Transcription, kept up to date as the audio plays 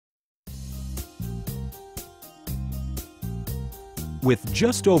With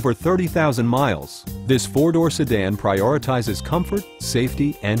just over 30,000 miles, this four-door sedan prioritizes comfort,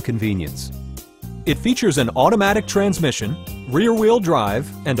 safety, and convenience. It features an automatic transmission, rear-wheel drive,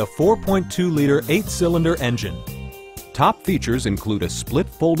 and a 4.2-liter 8-cylinder engine. Top features include a split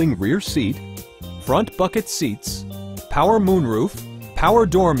folding rear seat, front bucket seats, power moonroof, power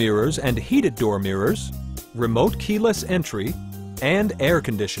door mirrors and heated door mirrors, remote keyless entry, and air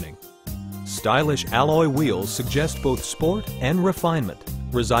conditioning. Stylish alloy wheels suggest both sport and refinement,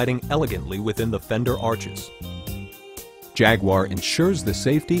 residing elegantly within the fender arches. Jaguar ensures the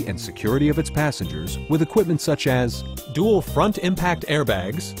safety and security of its passengers with equipment such as dual front impact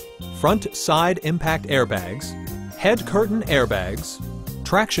airbags, front side impact airbags, head curtain airbags,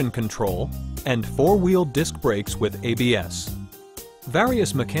 traction control, and four-wheel disc brakes with ABS.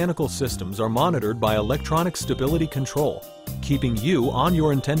 Various mechanical systems are monitored by electronic stability control, keeping you on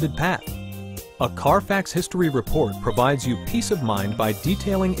your intended path. A Carfax history report provides you peace of mind by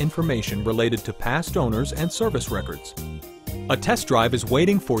detailing information related to past owners and service records. A test drive is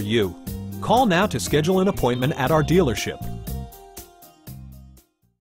waiting for you. Call now to schedule an appointment at our dealership.